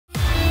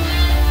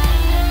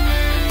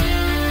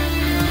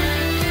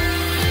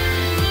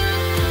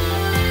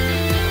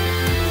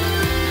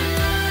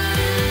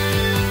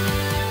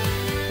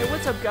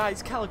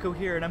guys, Calico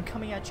here, and I'm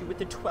coming at you with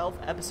the 12th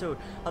episode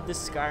of the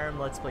Skyrim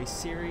Let's Play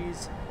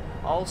series.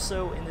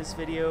 Also in this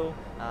video,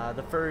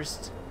 the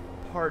first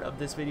part of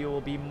this video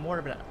will be more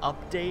of an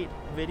update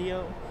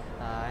video.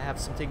 I have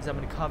some things I'm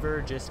going to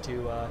cover just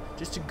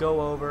to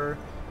go over,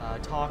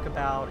 talk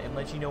about, and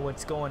let you know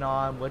what's going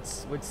on,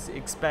 what's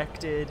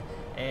expected,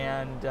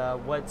 and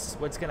what's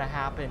going to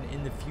happen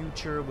in the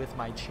future with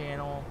my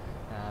channel,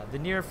 the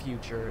near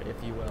future,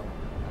 if you will.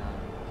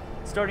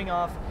 Starting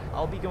off,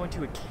 I'll be going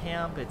to a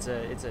camp. It's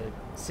a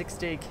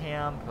 6-day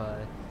camp,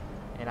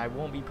 and I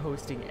won't be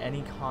posting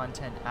any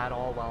content at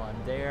all while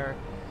I'm there.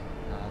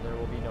 There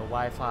will be no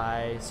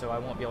Wi-Fi, so I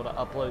won't be able to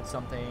upload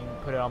something,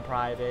 put it on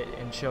private,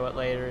 and show it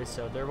later,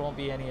 so there won't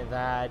be any of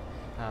that.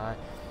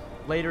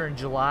 Later in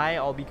July,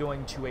 I'll be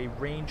going to a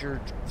Ranger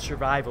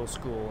survival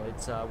school.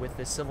 It's with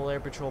the Civil Air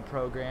Patrol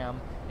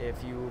program.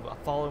 If you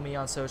follow me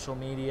on social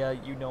media,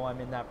 you know I'm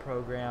in that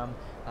program.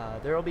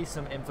 There will be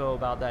some info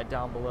about that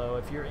down below.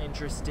 If you're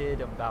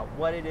interested about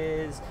what it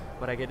is,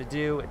 what I get to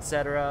do,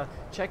 etc.,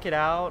 check it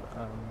out.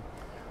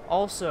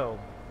 Also,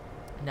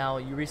 now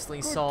you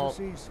recently saw...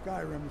 Good to see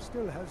Skyrim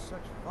still has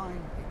such fine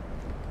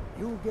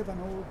people. You give an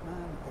old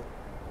man hope.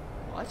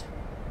 What?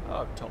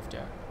 Oh,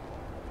 Tolfdare.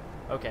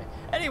 Okay.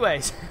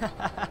 Anyways,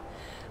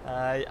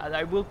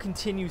 I will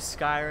continue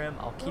Skyrim.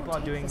 I'll keep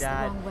on doing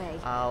that.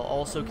 I'll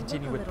also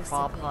continue with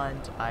Prop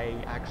Hunt.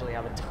 I actually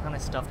have a ton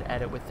of stuff to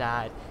edit with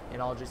that,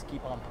 and I'll just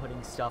keep on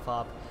putting stuff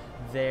up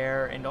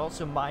there. And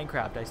also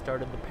Minecraft. I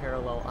started the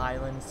Parallel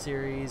Island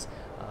series.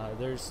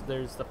 There's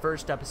the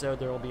first episode.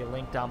 There will be a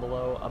link down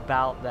below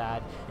about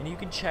that, and you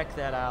can check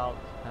that out.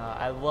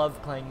 I love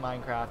playing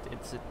Minecraft.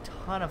 It's a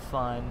ton of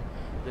fun.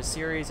 The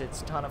series,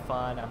 it's a ton of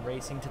fun. I'm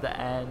racing to the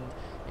end,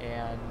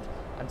 and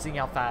I'm seeing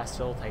how fast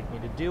it'll take me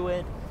to do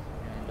it.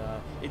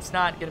 And it's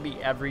not going to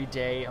be every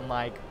day,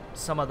 unlike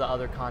some of the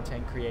other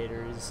content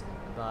creators,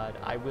 but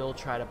I will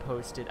try to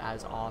post it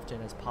as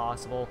often as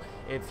possible.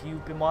 If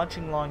you've been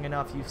watching long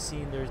enough, you've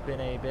seen there's been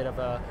a bit of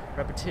a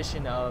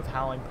repetition of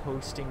how I'm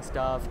posting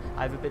stuff.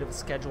 I have a bit of a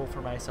schedule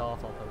for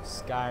myself. I'll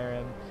post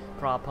Skyrim,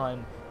 Prop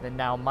Hunt, then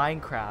now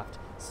Minecraft.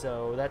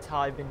 So that's how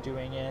I've been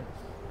doing it.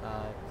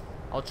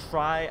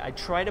 I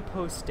try to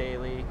post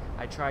daily.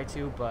 I try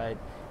to, but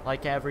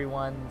like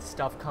everyone,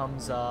 stuff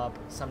comes up.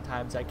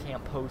 Sometimes I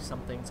can't post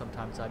something,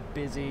 sometimes I'm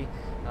busy,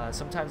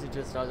 sometimes it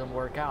just doesn't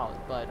work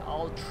out, but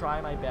I'll try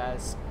my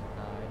best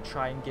and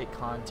try and get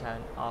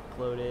content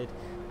uploaded.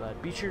 But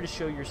be sure to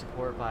show your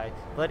support by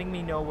letting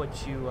me know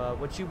what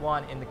you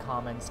want in the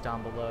comments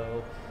down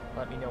below.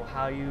 Let me know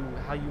how you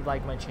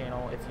like my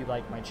channel, if you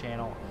like my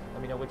channel.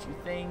 Let me know what you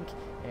think,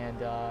 and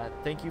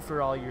thank you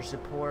for all your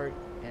support,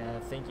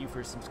 and thank you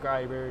for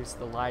subscribers,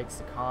 the likes,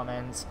 the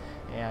comments,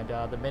 and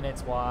the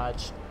minutes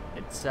watched,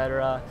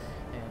 etc.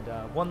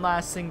 And one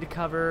last thing to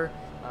cover,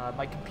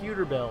 my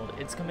computer build.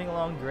 It's coming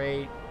along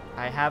great.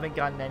 I haven't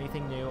gotten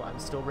anything new. I'm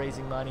still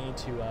raising money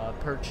to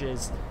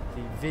purchase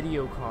the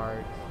video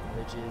card,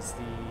 which is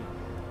the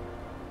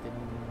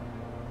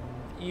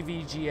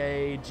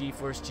EVGA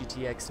GeForce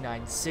GTX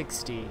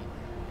 960.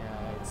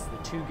 It's the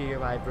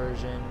 2GB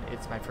version.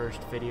 It's my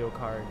first video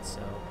card, so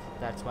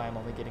that's why I'm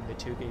only getting the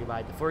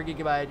 2GB. The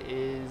 4GB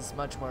is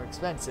much more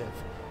expensive.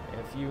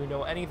 If you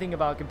know anything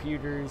about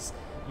computers,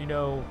 you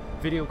know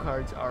video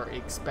cards are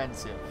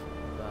expensive.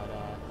 But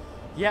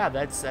yeah,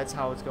 that's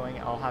how it's going.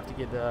 I'll have to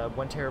get the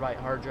 1TB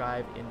hard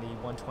drive in the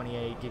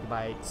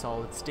 128GB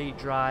solid state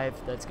drive.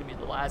 That's gonna be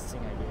the last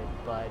thing I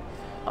get, but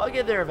I'll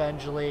get there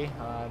eventually.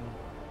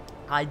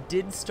 I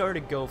did start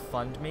a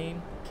GoFundMe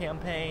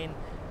campaign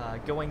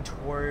going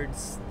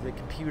towards the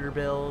computer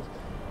build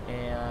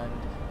and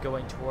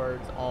going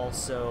towards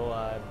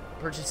also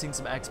purchasing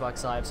some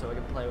Xbox Live so I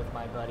can play with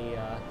my buddy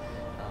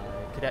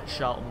Cadet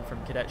Shelton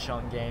from Cadet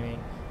Shelton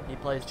Gaming. He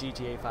plays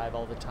GTA 5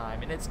 all the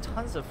time, and it's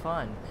tons of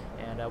fun,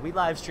 and we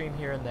live stream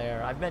here and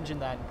there. I've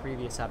mentioned that in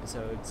previous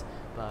episodes,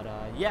 but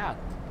yeah,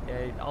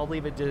 I'll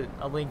leave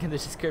a link in the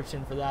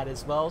description for that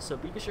as well, so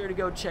be sure to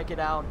go check it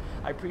out.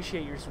 I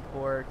appreciate your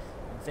support.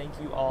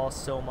 Thank you all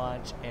so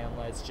much, and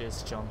let's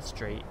just jump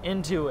straight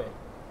into it.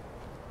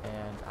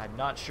 And I'm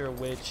not sure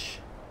which...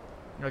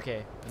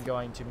 Okay, I'm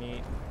going to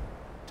meet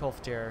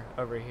Tolfdare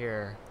over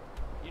here.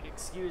 You'd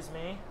excuse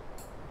me?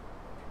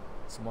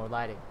 Some more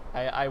lighting.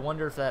 I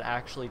wonder if that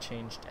actually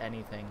changed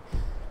anything.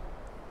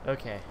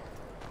 Okay.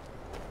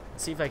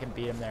 Let's see if I can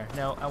beat him there.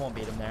 No, I won't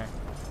beat him there.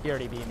 He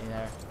already beat me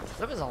there.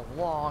 That was a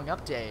long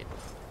update.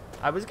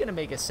 I was going to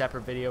make a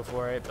separate video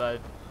for it, but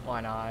why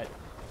not?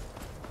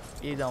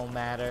 It don't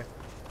matter.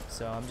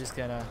 So I'm just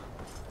gonna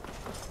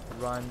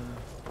run,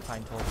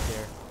 find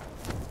Tolfdare.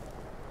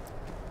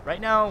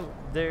 Right now,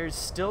 there's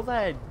still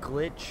that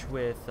glitch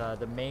with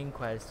the main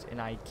quest,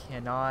 and I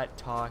cannot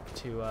talk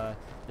to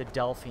the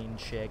Delphine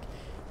chick.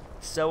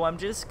 So I'm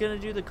just gonna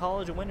do the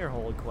College of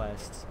Winterhold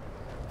quest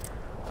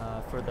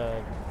for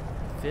the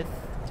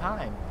 5th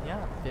time.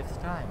 Yeah, 5th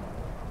time.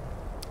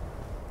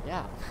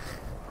 Yeah.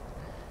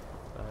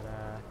 But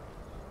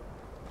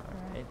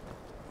all right.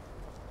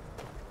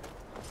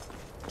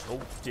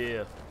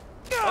 Tolfdare.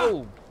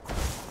 Oh!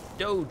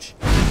 Doge!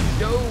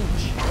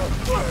 Doge!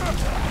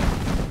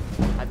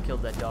 I've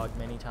killed that dog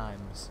many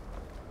times.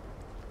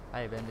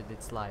 I have ended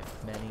its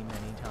life many,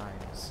 many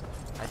times.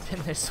 I've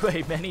been this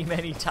way many,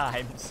 many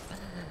times.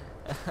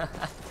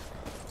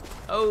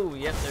 Oh,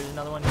 yep, there's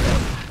another one here.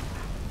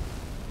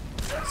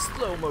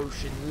 Slow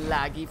motion,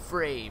 laggy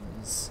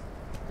frames.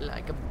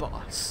 Like a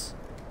boss.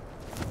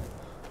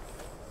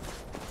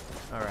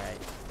 Alright.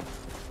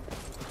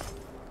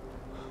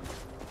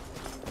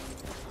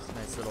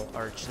 Nice little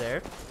arch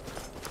there.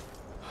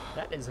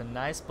 That is a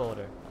nice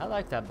boulder. I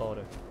like that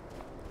boulder.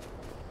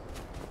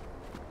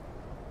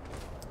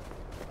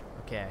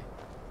 Okay.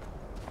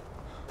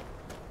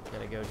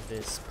 Gotta go to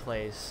this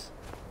place.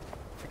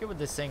 I forget what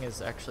this thing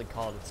is actually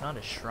called. It's not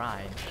a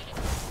shrine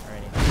or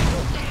anything.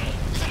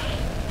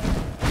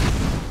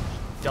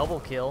 Double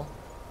kill.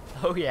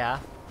 Oh yeah.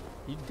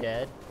 You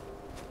dead.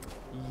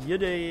 You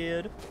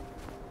dead.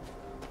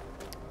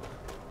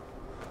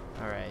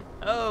 Alright.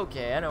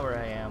 Okay, I know where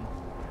I am.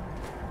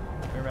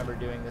 I remember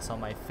doing this on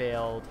my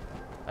failed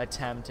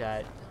attempt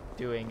at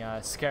doing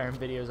Skyrim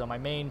videos on my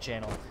main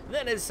channel. And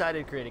then I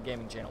decided to create a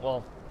gaming channel.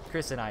 Well,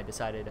 Chris and I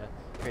decided to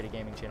create a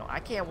gaming channel. I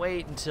can't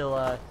wait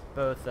until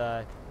both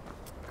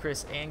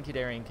Chris and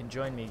Kadarian can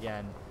join me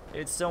again.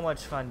 It's so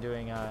much fun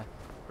doing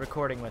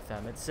recording with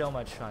them. It's so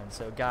much fun.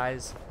 So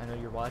guys, I know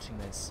you're watching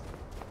this.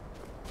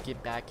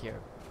 Get back here.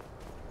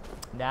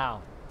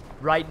 Now.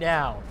 Right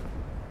now.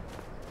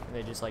 And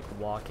they just like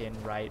walk in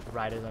right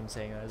as I'm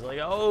saying that. I was like,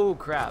 oh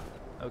crap.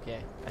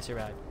 Okay, I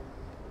survived.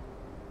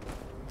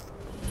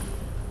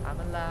 I'm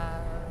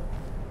alive.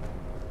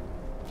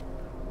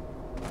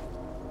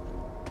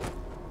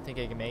 Think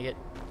I can make it?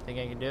 Think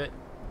I can do it?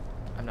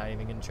 I'm not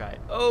even gonna try it.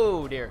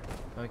 Oh dear.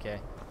 Okay.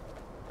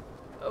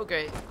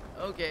 Okay.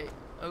 Okay.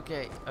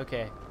 Okay.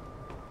 Okay.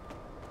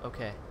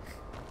 Okay.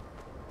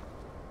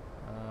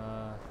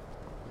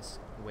 Just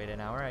wait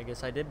an hour. I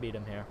guess I did beat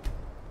him here.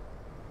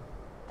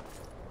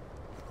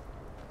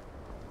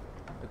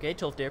 Okay,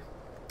 Tolfdir.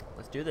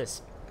 Let's do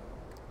this.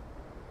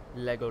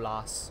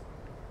 Legolas.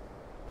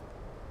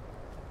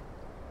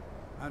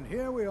 And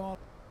here we are.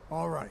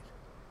 All right.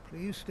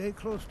 Please stay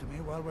close to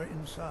me while we're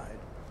inside.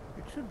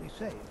 It should be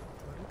safe,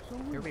 but it's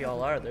always Here we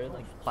all are. There are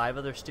like 5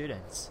 other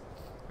students.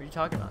 What are you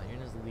talking about? You're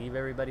gonna just leave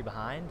everybody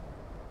behind?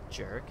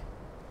 Jerk.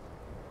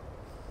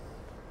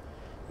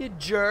 You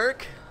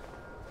jerk.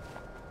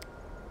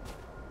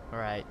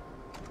 Alright.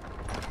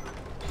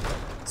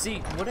 See,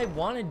 what I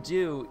want to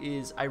do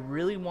is I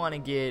really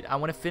want to I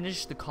want to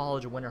finish the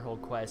College of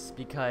Winterhold quest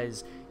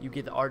because you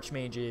get the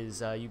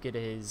Archmage's, you get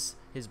his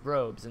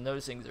robes, and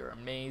those things are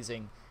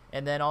amazing.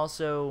 And then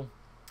also,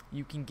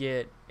 you can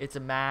get, it's a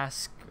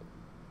mask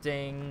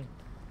thing.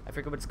 I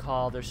forget what it's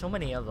called. There's so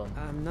many of them.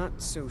 I'm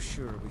not so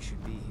sure we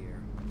should be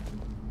here.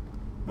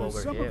 Well,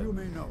 we're here.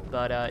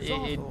 But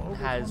it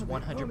has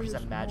Saarthal,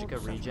 100%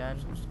 magicka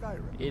regen.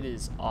 Skyrim. It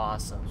is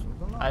awesome.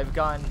 I've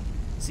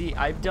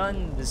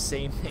done the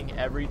same thing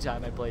every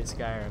time I play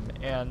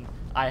Skyrim, and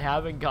I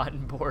haven't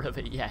gotten bored of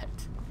it yet.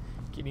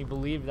 Can you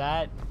believe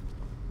that?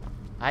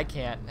 I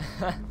can't.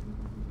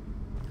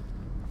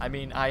 I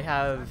mean, I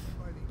have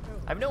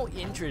no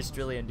interest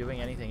really in doing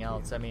anything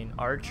else. I mean,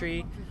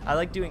 archery, I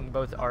like doing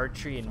both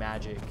archery and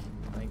magic.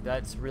 Like,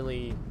 that's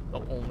really the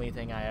only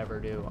thing I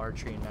ever do,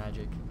 archery and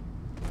magic.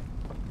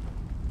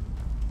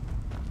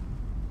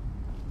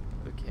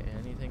 Okay,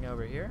 anything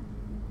over here?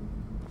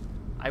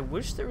 I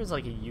wish there was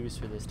like a use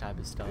for this type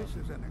of stuff.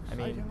 I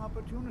mean,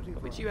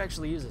 what would you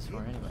actually use this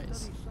for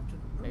anyways?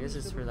 I guess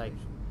it's for like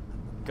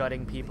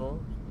gutting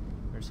people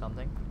or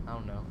something. I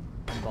don't know.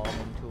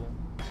 Embalming tool.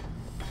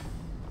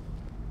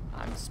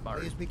 I'm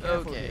smart. Please be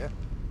careful okay. here.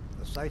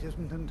 The site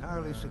isn't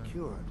entirely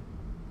secured.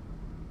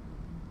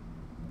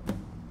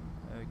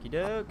 Okie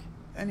doke.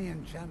 Any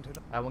enchanted...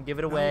 I won't give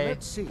it Now, away.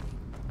 let's see.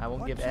 I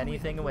won't give What shall we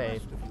anything have the away.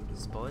 rest of you do?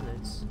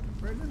 Spoilers.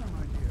 Berliner,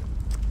 my dear,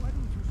 why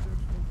don't you search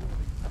the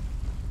building?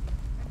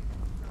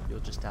 You'll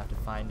just have to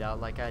find out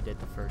like I did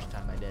the first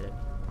time I did it.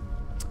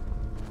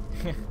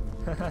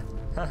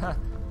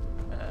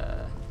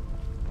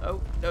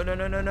 Oh, no, no,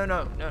 no, no, no,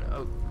 no, no,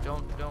 no.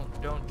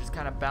 Don't. Just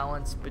kind of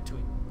balance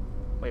between.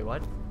 Wait,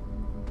 what?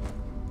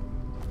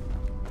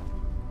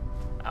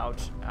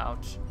 Ouch,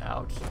 ouch,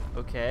 ouch.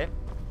 Okay.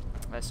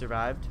 I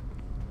survived.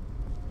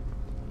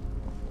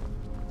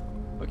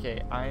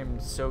 Okay, I am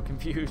so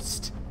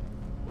confused.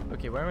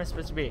 Okay, where am I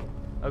supposed to be?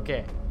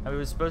 Okay, I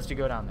was supposed to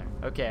go down there.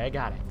 Okay, I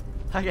got it.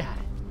 I got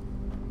it.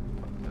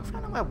 Move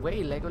out of my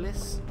way,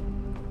 Legolas.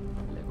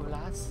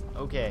 Legolas.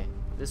 Okay,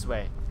 this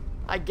way.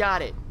 I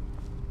got it.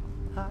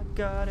 I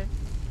got it.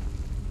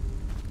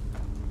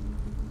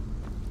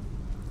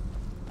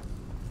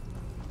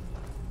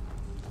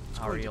 It's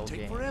going to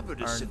take forever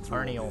to sit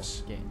through all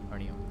this.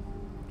 Arniel.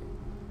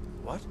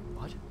 What?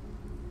 What?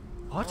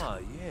 What? Ah,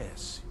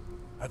 yes.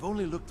 I've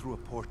only looked through a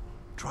port.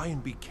 Try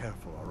and be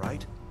careful, all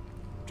right?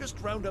 Just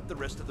round up the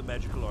rest of the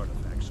magical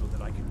artifacts so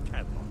that I can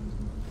catalog.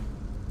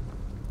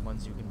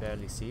 Ones you can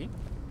barely see.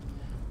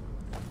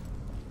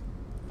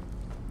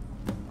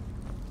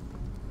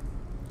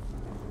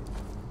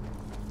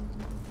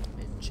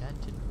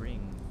 Enchanted ring.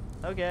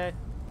 Okay.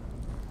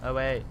 Oh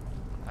wait.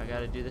 I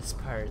gotta do this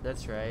part.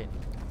 That's right.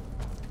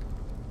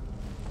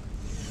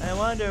 I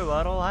wonder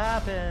what'll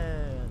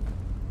happen.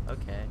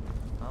 Okay.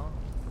 Oh.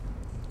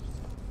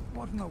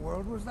 What in the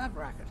world was that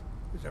racket?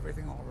 Is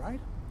everything all right?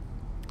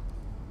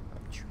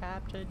 I'm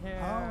trapped in here.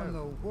 How in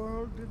the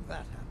world did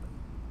that happen?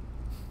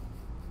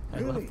 I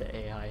love the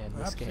AI in this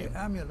Perhaps game. the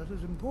amulet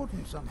is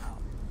important somehow.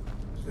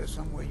 Is there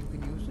some way you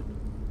can use it?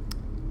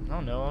 I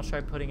don't know. I'll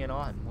try putting it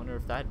on. Wonder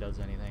if that does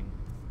anything.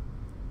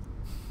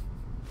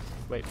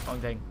 Wait,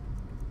 wrong thing.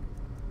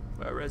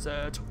 Where is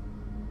it?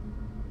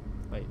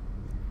 Wait.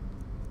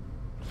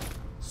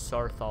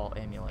 Saarthal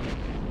amulet. Do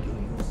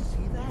you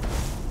see that?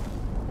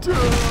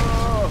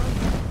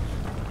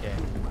 Okay.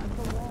 At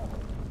the wall.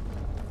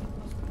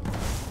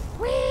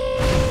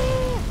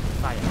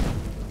 Fire.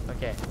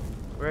 Okay.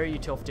 Where are you,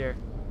 Toph dear?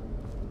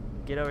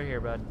 Get over here,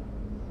 bud.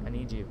 I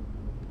need you.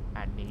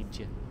 I need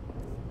you.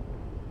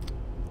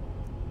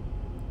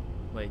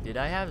 Wait, did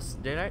I already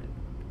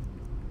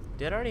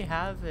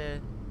have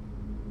a...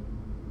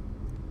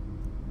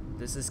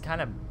 This is kind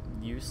of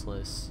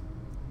useless.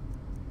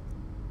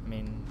 I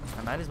mean,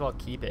 I might as well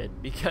keep it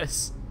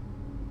because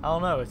I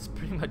don't know, it's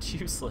pretty much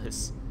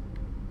useless.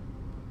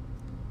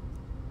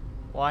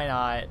 Why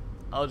not?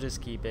 I'll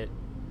just keep it.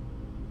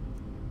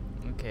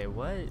 Okay,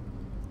 what?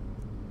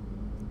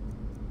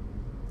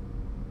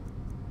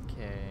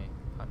 Okay,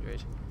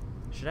 100.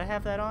 Should I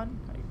have that on?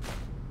 I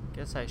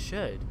guess I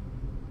should.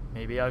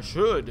 Maybe I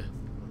should.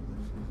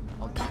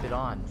 I'll keep it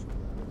on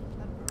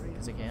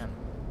because I can.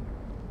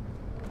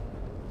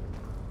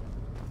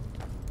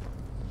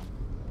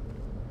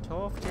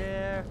 Toph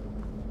dear.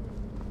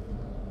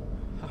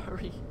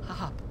 Hurry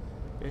up.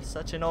 You're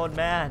such an old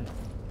man.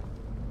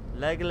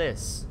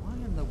 Legolas. Why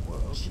in the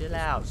world? Chill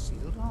out.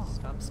 Sealed off.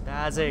 Stop What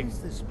spazzing. is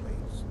this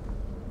place?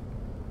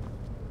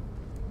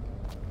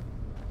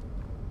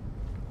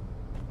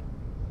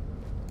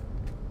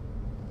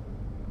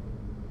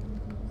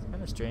 It's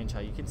kind of strange how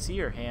you can see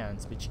your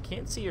hands, but you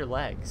can't see your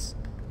legs.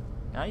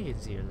 Now you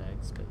can see your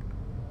legs, but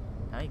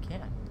now you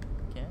can't.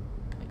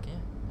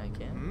 I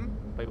can.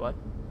 Wait, what?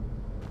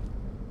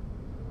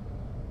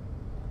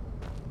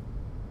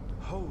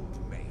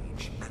 Hold,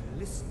 mage, and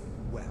listen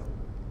well.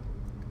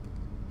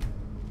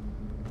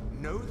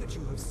 Know that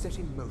you have set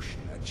in motion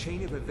a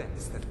chain of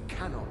events that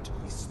cannot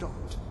be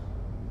stopped.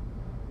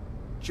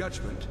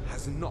 Judgment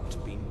has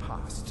not been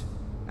passed,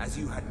 as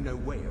you had no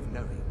way of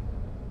knowing.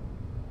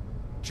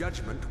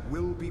 Judgment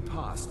will be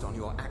passed on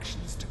your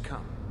actions to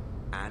come,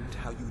 and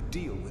how you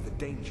deal with the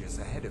dangers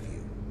ahead of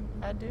you.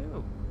 I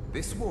do.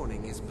 This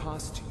warning is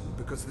passed to you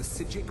because the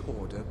Psijic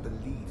Order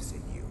believes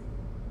in you.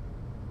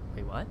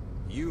 Wait, what?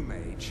 You,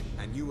 mage,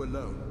 and you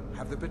alone,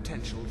 have the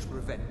potential to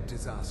prevent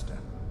disaster.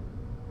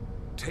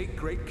 Take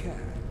great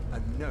care,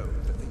 and know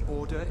that the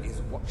Order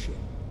is watching.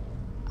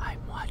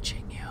 I'm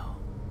watching you.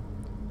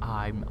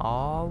 I'm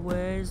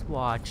always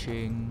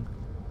watching.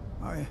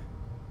 I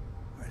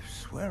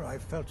swear I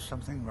felt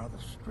something rather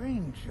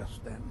strange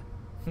just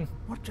then.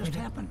 What just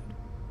happened?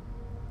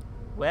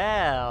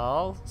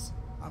 Well,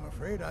 I'm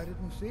afraid I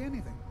didn't see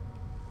anything.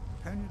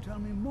 Can you tell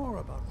me more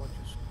about what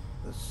you saw?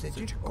 The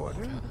Psijic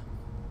Order?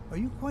 Are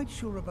you quite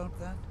sure about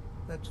that?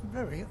 That's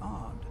very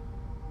odd.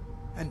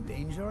 And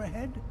danger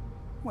ahead?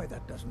 Why,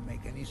 that doesn't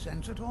make any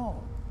sense at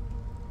all.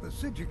 The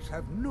Psijics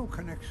have no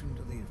connection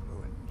to these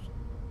ruins,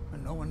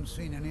 and no one's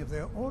seen any of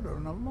their order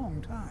in a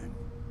long time.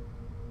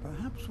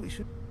 Perhaps we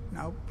should...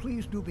 Now,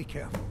 please do be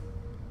careful.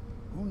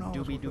 Who knows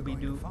what we're going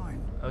to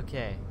find?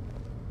 Okay.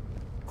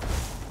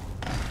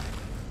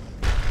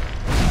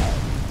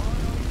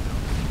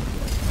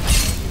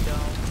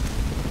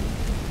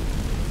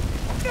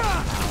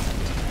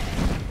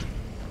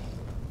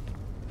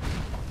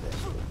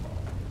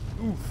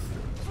 Oof.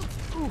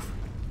 Oof.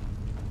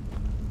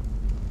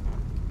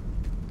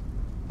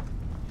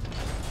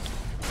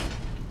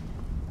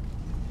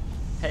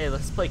 Hey,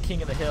 let's play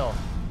King of the Hill.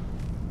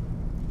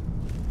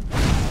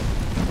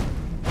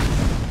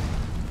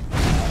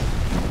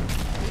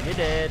 You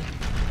did.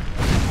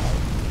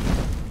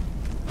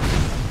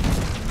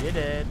 You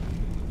did.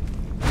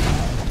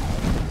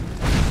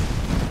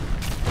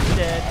 You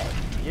did.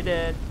 You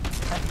did.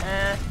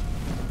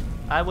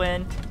 I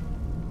win.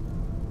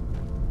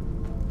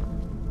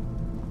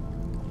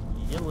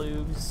 You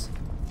lose.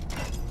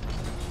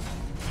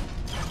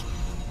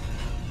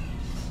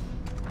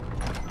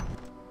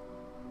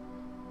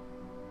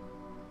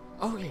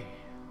 Okay. Is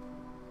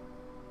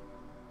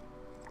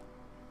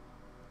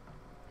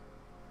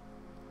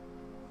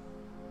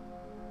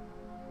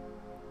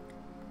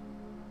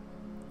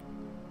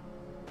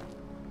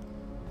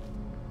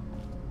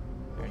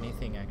there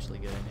anything actually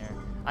good in here?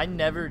 I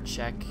never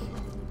check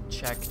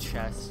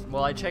chests.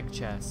 Well, I check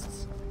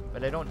chests,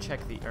 but I don't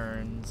check the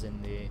urns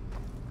and the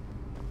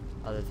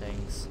other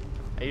things.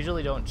 I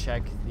usually don't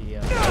check the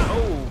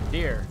oh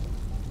dear.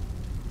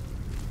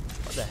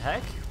 What the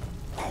heck?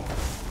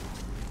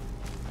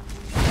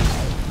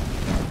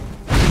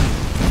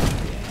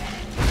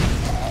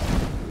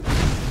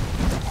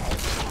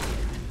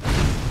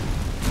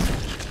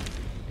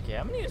 Okay,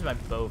 I'm gonna use my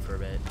bow for a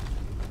bit.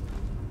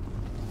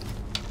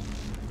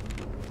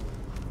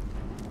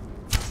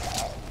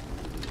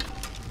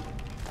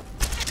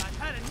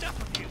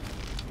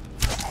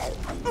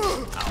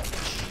 Ouch.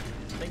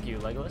 Thank you,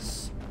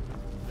 Legolas.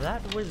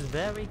 That was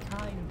very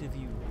kind of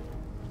you.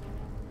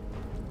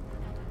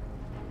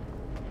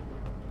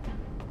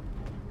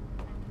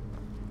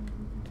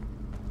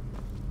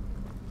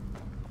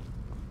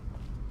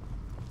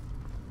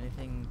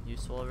 Anything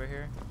useful over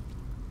here?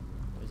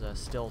 There's a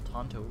still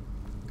Tonto.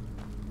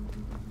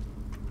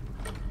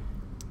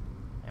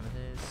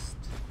 Amethyst.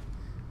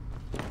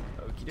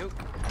 Okie doke.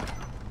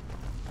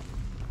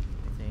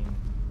 Anything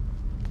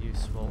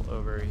useful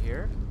over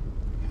here?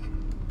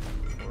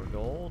 4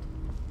 gold.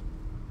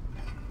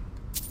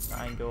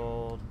 9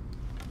 gold.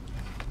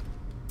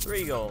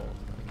 3 gold.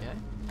 Okay.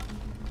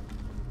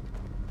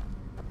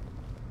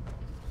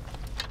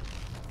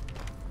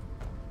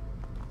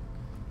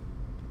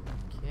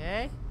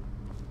 Okay.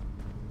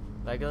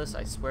 Legolas,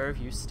 I swear if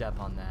you step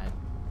on that.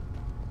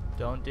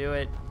 Don't do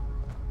it.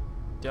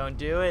 Don't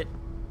do it.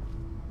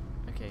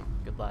 Okay,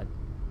 good lad.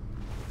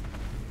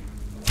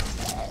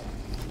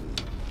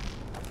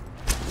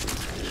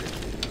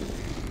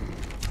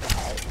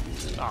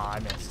 Aw, I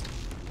missed.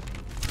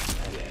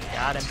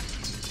 Got him.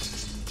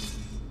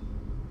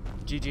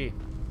 GG.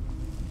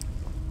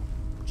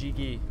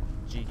 GG.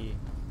 GG.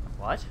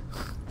 What?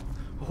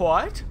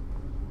 What?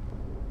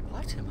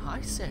 What am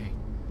I saying?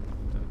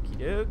 Okie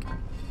doke.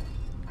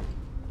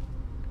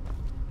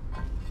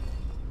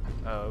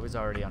 Oh, it was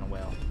already on a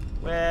whale.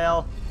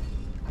 Whale.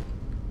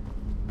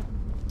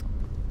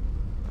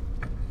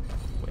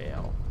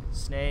 Whale.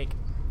 Snake.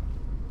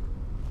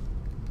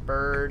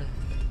 Bird.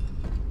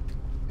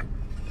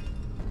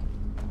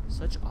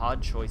 Such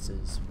odd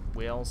choices.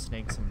 Whales,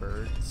 snakes, and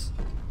birds.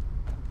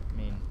 I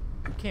mean,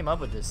 who came up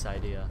with this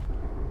idea?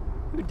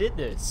 Who did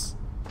this?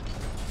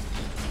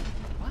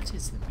 What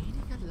is the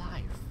meaning of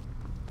life?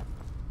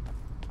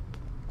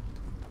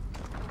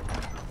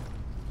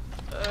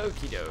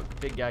 Okie doke.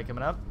 Big guy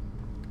coming up.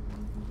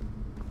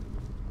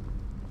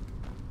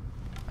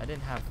 I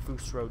didn't have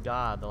Fusro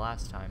Da the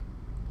last time.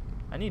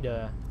 I need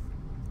to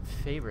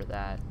favor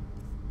that.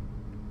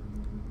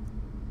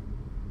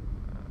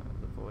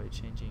 The void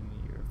changing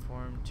your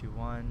form to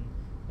one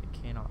that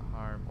cannot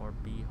harm or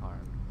be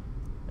harmed.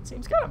 That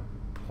seems kind of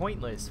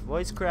pointless.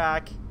 Voice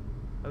crack.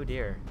 Oh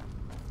dear.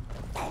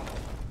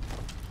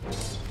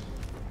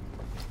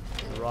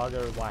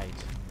 Draugr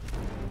White.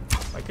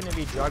 Why couldn't it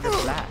be Draugr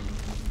Black?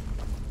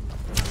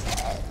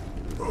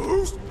 I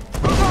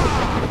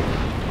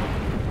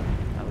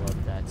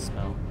love that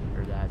spell,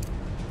 or that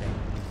thing.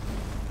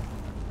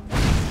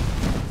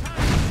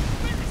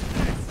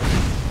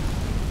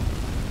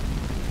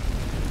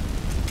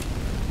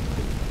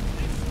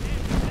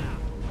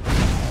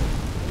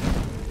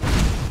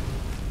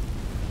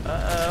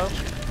 Uh-oh.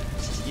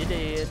 You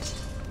did.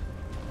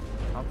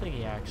 I don't think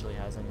he actually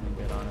has anything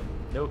good on him.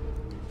 Nope.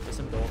 Just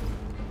some gold.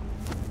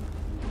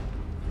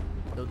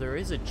 Though there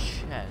is a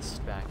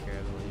chest back here,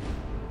 I believe.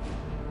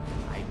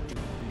 I do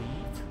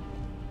believe.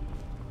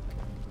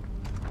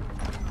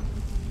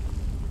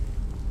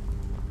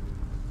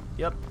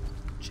 Yep.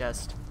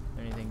 Chest.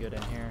 Anything good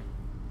in here?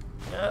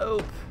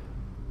 Nope.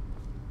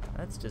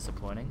 That's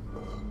disappointing.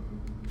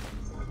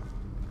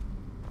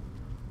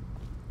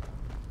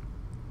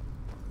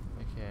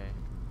 Okay.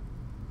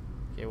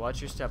 Okay, watch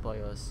your step,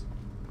 Legolas.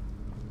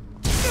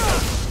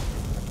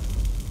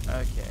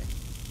 Okay.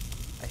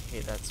 I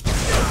hate that spell.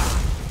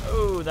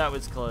 Oh, that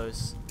was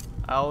close.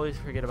 I always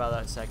forget about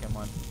that second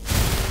one.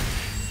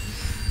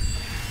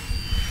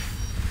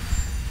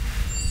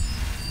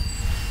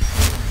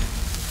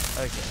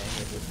 Okay, I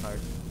hate this part.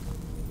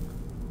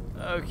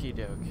 Okie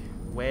doke.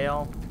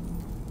 Whale.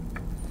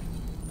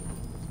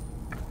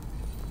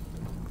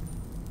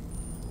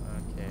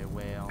 Okay,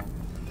 whale.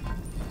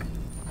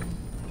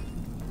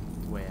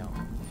 Whale.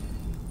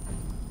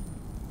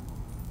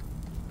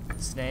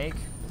 Snake.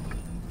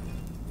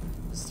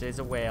 This stays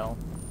a whale.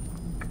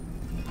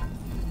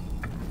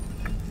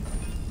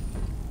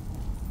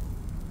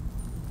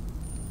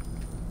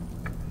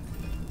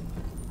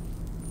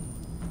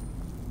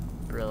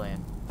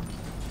 Brilliant.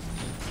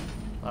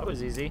 Well, that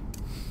was easy.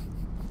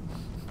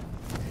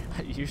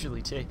 It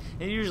usually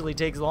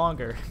takes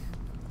longer.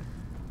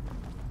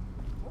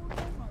 Hold on,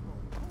 my boy,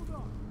 hold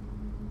on.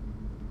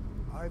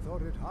 I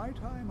thought it high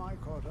time I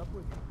caught up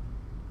with you.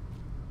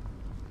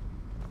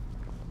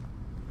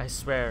 I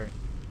swear,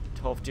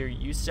 Tolfdir,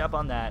 you step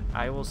on that,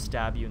 I will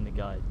stab you in the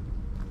gut.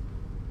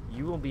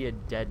 You will be a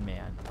dead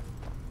man.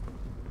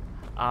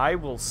 I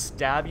will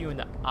stab you in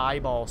the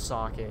eyeball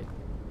socket.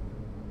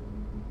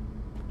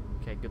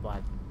 Okay, good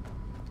lad.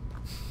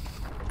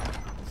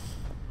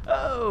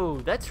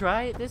 Oh, that's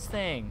right, this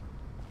thing.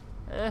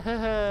 Oh,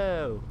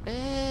 oh, oh.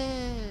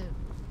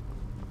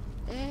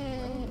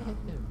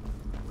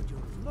 Would you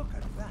look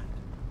at that?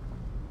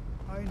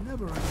 I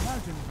never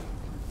imagined.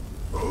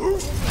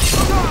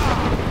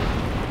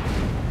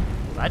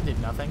 That did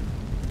nothing.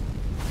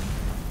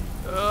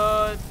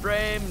 Oh,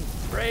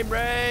 frame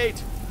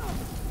rate.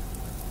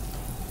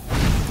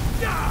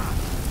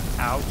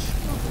 Ouch.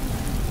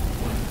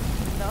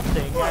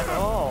 Nothing at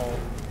all.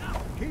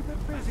 Keep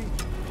it busy.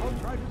 I'll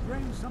try to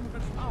drain some of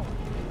its power.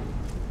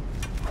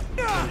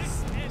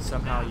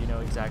 Somehow you know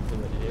exactly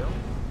what to do.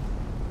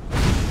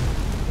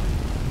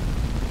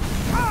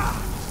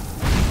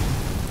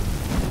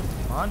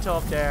 Come on,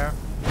 top there.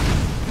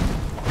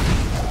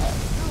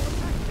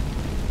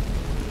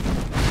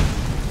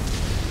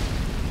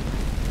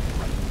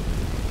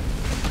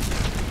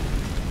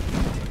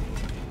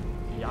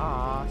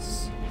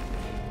 Yas.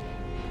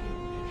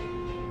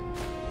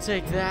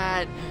 Take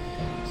that.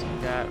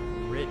 Take that.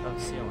 Writ of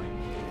sealing.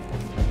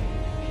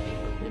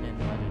 Forbidden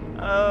legend.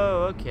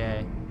 Oh,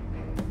 okay.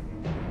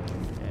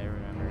 Okay,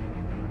 remember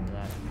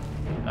that.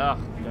 Oh,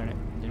 darn it.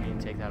 Didn't even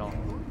take that all.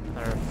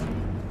 Better.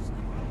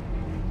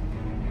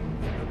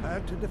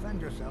 Prepared to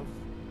defend yourself.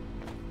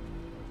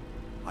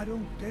 I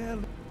don't dare.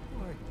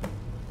 Boy,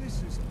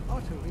 this is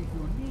utterly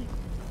unique.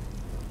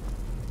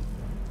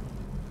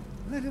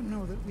 Let him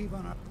know that we've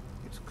unearthed.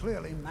 It's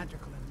clearly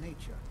magical in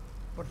nature,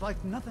 but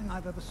like nothing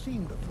I've ever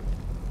seen before.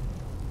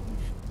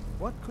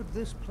 What could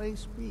this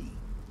place be?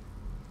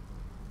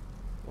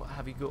 What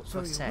have you got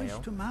So for you sale? wish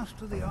to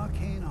master the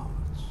arcane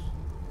arts?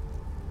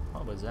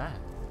 What was that?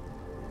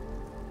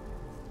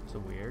 So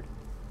weird.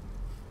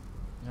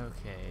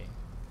 Okay.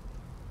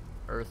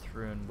 Earth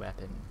rune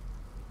weapon.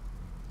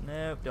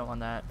 Nope, don't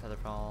want that.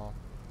 Featherfall.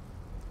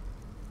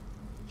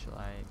 Shall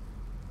I?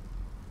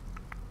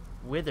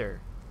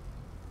 Wither.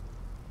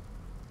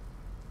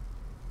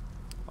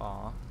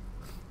 Aw.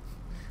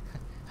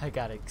 I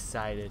got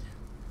excited.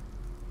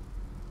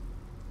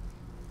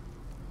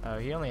 Oh,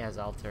 he only has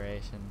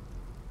alteration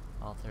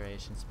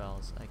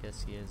spells. I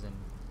guess he is an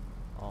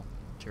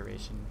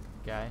alteration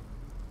guy.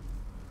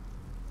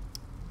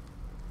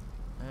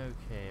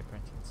 Okay,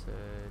 apprentice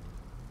hood.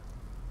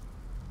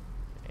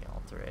 Okay,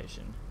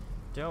 alteration.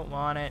 Don't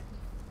want it.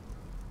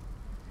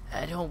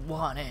 I don't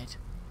want it.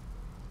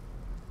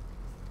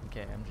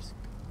 Okay, I'm just.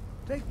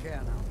 Take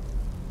care now.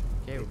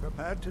 Okay. Be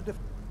prepared to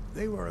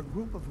They were a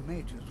group of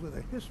mages with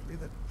a history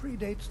that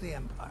predates the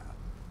Empire.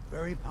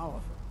 Very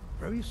powerful,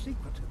 very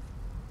secretive.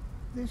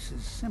 This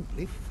is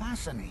simply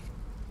fascinating.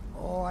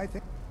 Oh, I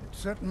think it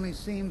certainly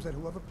seems that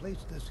whoever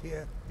placed this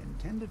here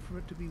intended for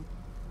it to be.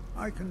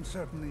 I can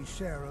certainly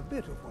share a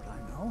bit of what I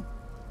know.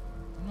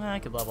 I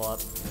could level up.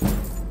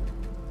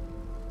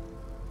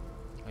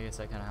 I guess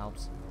that kind of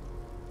helps.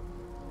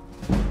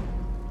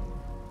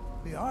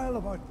 The Isle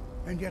of Art,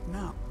 and yet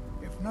now,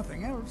 if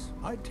nothing else,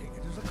 I'd take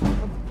it as a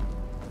compliment.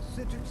 The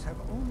Sidgets have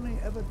only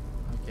ever.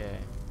 Okay,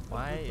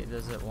 why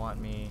does it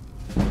want me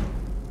to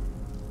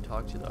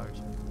talk to the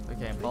archer?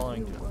 Okay, I'm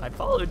following you. I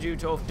followed you,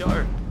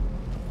 Toftar.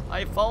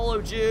 I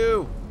followed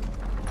you.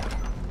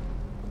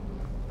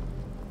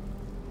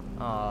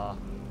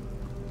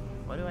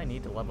 What do I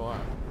need to level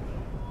up?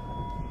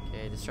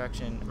 Okay,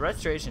 destruction,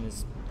 restoration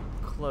is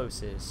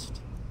closest.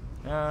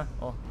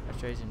 Well,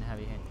 restoration,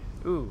 heavy hand.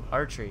 Ooh,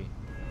 archery.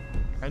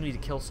 I need to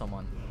kill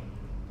someone.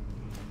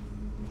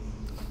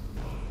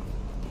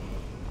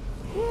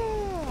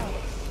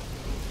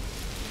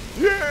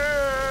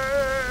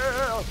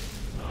 Yeah!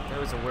 That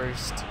was the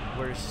worst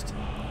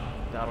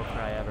battle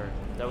cry ever.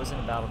 That wasn't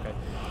a battle cry.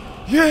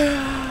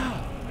 Yeah!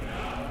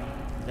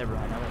 Never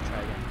mind, I won't try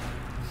again.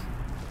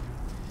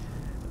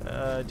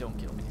 Don't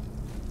kill me.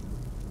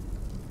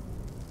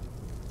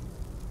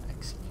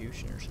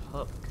 Executioner's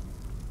hook.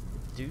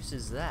 Deuce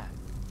is that?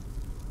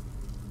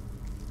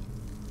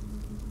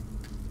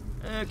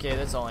 Okay,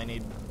 that's all I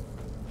need.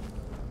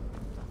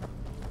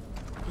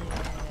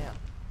 Yeah.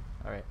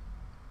 Alright.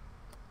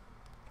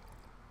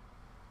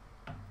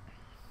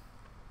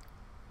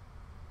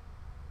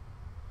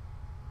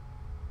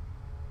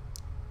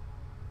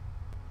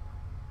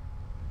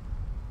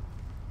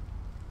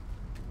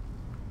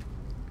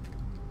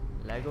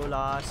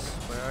 Legolas,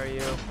 where are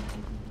you?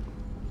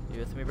 You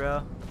with me,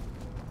 bro?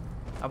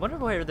 I wonder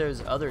where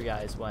those other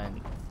guys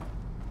went.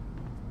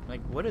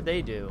 Like, what did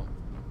they do?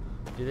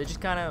 Do they just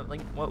kind of like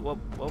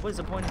what was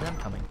the point of them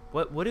coming?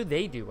 What do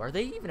they do? Are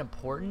they even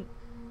important?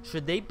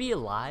 Should they be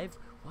alive?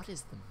 What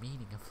is the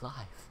meaning of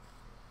life?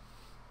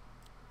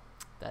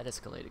 That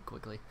escalated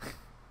quickly.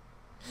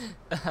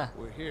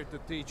 We're here to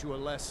teach you a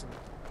lesson.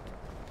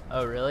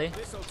 Oh, really?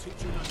 This'll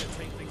teach you not to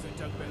take things that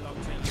don't belong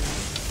to you.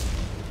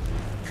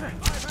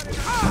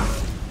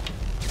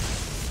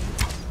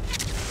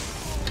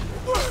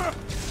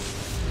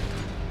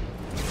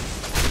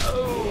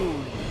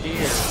 Oh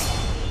dear.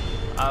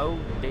 Oh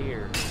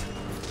dear.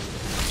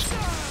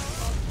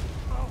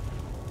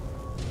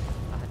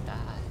 I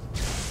died.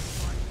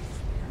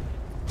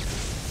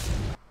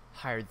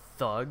 Hired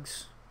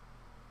thugs.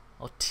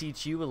 I'll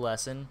teach you a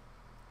lesson,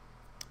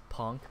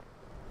 punk.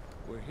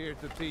 We're here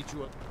to teach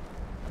you a...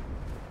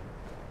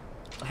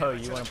 Oh,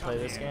 you want to play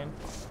this game?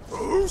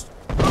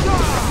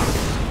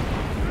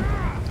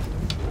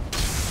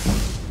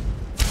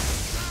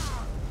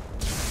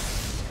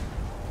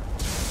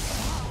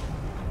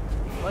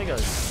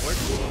 Legos, where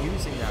are you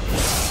using that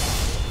for?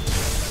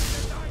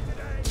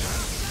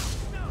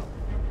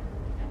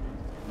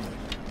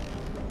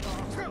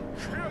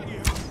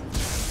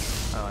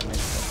 Oh, I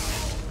missed it.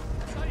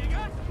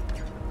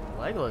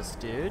 Legolas,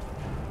 dude.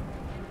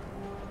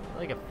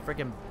 Like a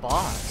freaking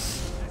boss.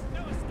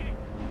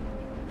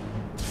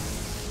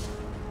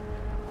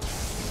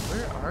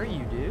 are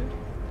you, dude?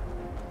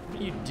 What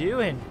are you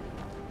doing?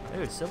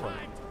 Ooh, silver.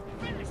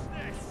 Finish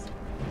this.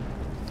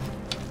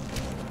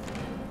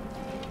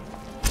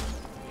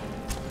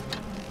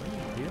 What are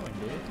you doing,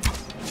 dude?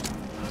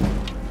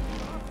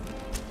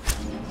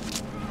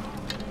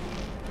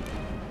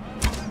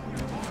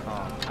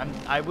 Oh,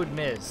 I would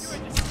miss.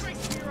 You're a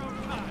disgrace to your own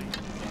kind.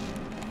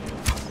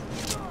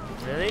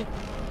 Really?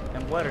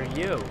 And what are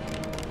you?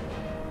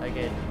 Like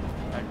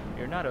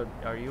you're not a,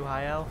 are you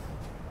high elf?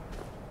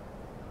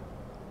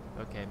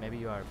 Okay, maybe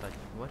you are, but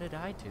what did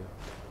I do?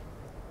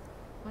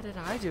 What did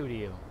I do to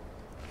you?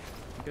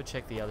 Go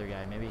check the other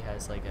guy. Maybe he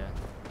has like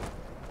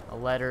a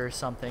letter or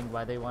something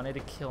why they wanted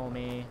to kill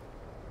me.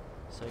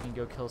 So I can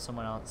go kill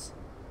someone else.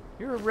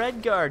 You're a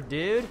red guard,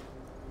 dude.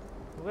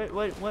 What?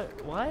 What?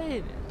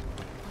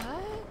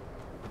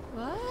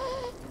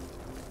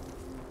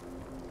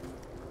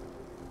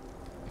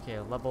 Okay,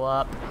 level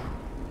up.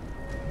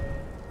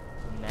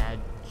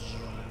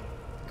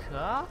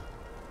 Magicka?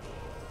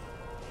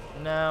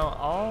 No,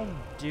 I'll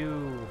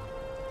do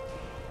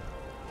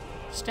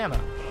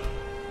stamina.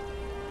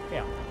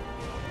 Yeah.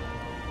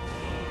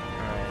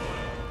 Alright.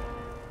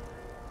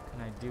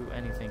 Can I do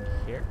anything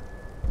here?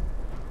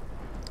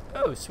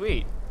 Oh,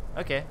 sweet.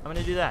 Okay, I'm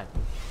gonna do that.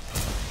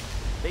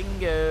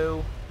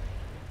 Bingo.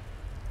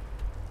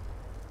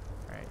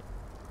 Alright.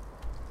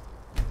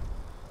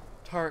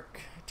 Tark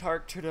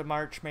to the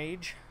March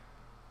Mage.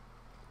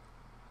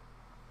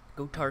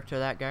 Go Tark to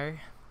that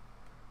guy.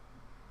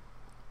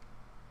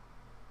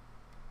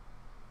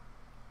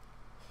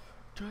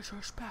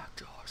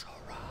 Disrespect us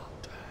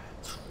around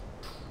it.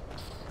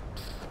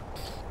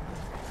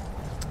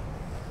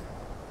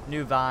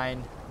 New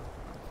Vine.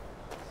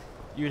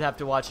 You'd have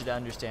to watch it to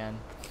understand.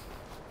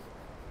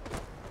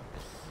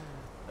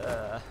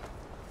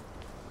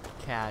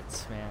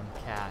 Cats, man,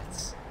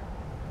 cats.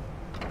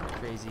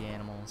 Crazy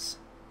animals.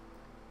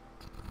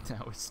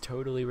 That was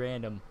totally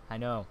random. I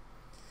know.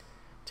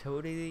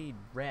 Totally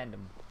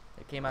random.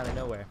 It came out of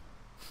nowhere.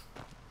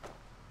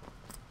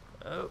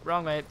 Oh,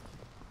 wrong way.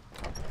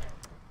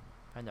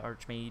 Find the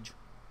Archmage.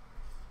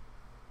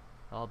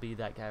 I'll be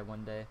that guy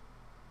one day.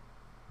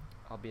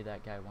 I'll be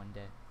that guy one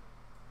day.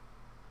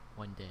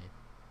 One day.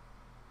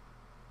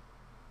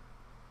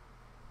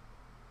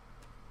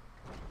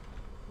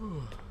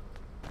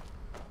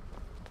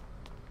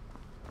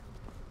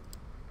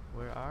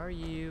 Where are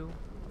you?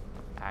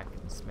 I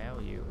can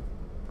smell you.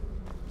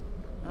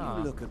 Oh,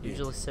 You look a bit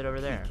usually sit over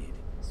there. peaked.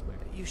 I swear.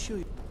 You sure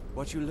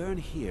what you learn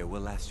here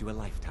will last you a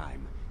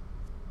lifetime?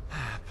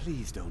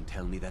 Please don't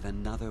tell me that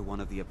another one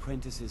of the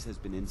apprentices has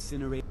been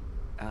incinerated.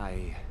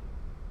 I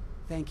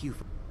thank you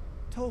for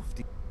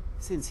Tofty.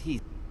 Since he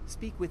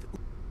speak with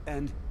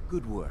and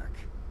good work.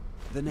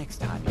 The next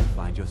time you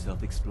find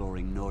yourself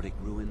exploring Nordic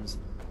ruins,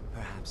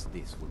 perhaps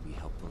this will be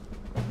helpful.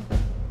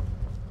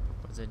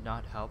 Was it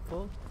not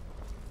helpful?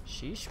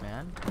 Sheesh,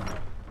 man.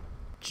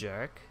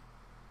 Jerk.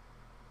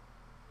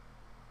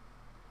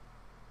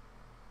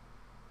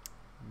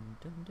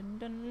 Dun dun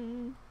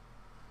dun.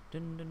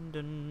 Dun dun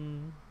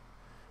dun.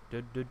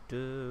 Dun dun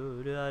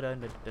dun dun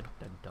dun dun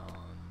dun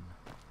dun.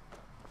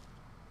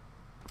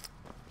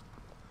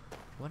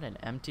 What an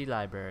empty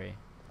library.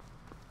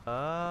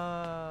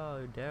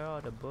 Oh, there are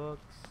the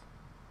books.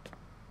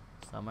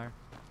 Somewhere.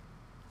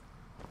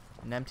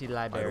 An empty I don't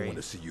library. want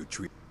to see you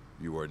treat.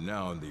 You are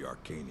now in the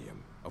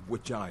Arcanium, of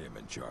which I am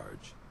in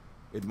charge.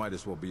 It might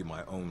as well be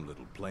my own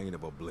little plane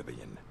of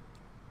oblivion.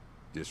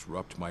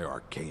 Disrupt my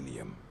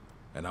Arcanium,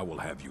 and I will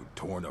have you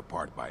torn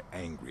apart by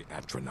angry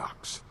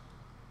Atronachs.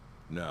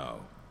 Now,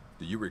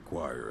 do you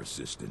require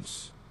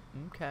assistance?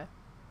 Okay.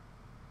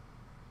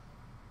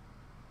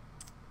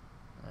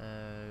 Do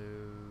I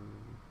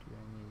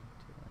need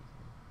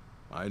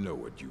to? I know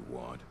what you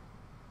want.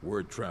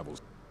 Word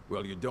travels.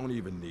 Well, you don't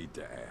even need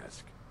to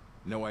ask.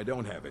 No, I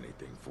don't have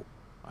anything for.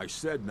 I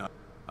said not.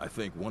 I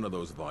think one of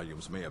those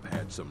volumes may have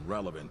had some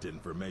relevant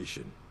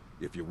information.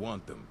 If you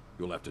want them,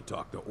 you'll have to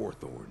talk to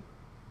Orthorn.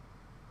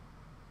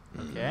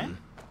 Okay.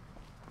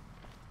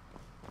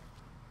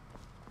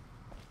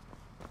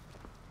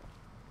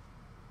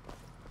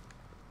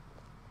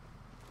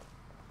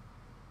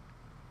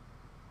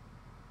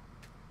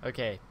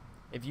 Okay,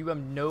 if you have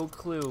no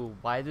clue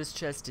why this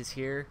chest is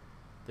here,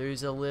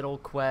 there's a little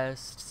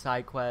quest,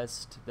 side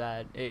quest,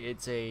 that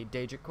it's a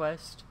Daedric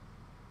quest,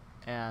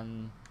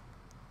 and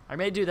I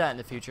may do that in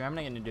the future. I'm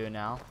not going to do it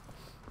now.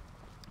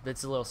 But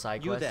it's a little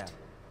side You quest. there.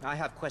 I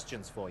have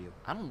questions for you.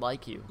 I don't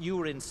like you. You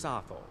were in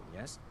Saarthal,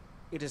 yes?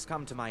 It has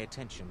come to my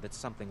attention that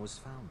something was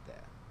found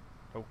there.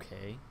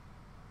 Okay.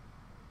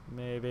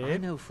 Maybe. I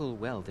know full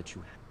well that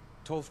you have.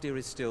 Tolfdir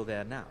is still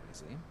there now,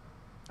 is he?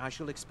 I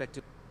shall expect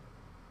to...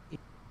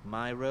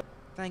 Myra,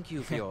 thank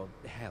you for your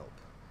help.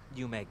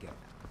 You may go now.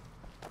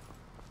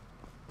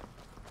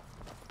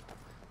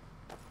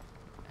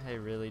 I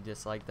really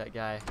dislike that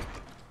guy.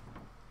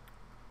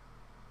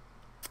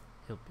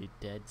 He'll be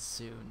dead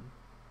soon.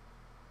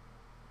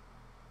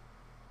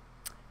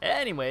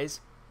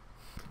 Anyways.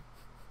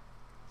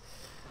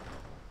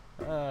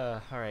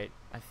 Alright.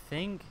 I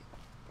think...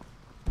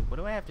 What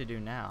do I have to do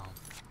now?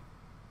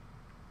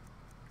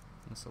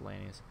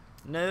 Miscellaneous.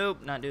 Nope,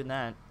 not doing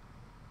that.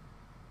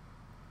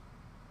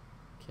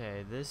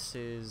 Okay, this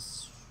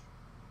is...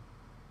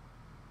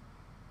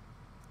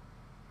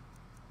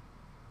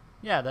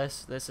 Yeah,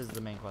 this is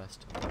the main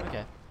quest.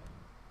 Okay.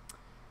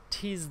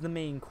 'Tis the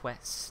main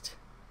quest.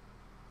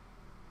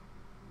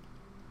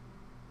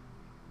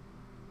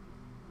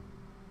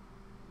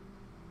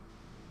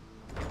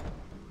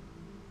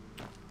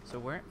 So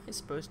where am I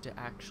supposed to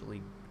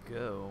actually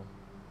go?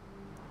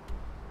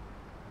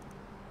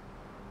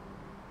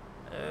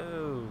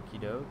 Okie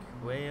doke,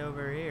 way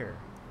over here.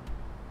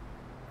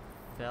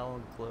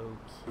 Felglow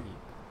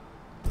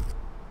Keep.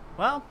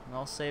 Well,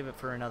 I'll save it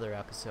for another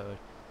episode.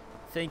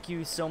 Thank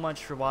you so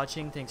much for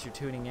watching. Thanks for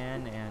tuning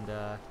in,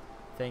 and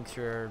thanks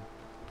for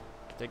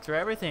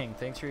everything.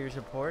 Thanks for your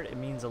support. It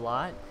means a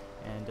lot.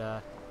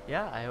 And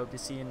yeah, I hope to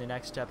see you in the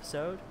next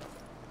episode.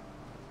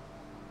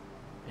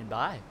 And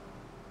bye.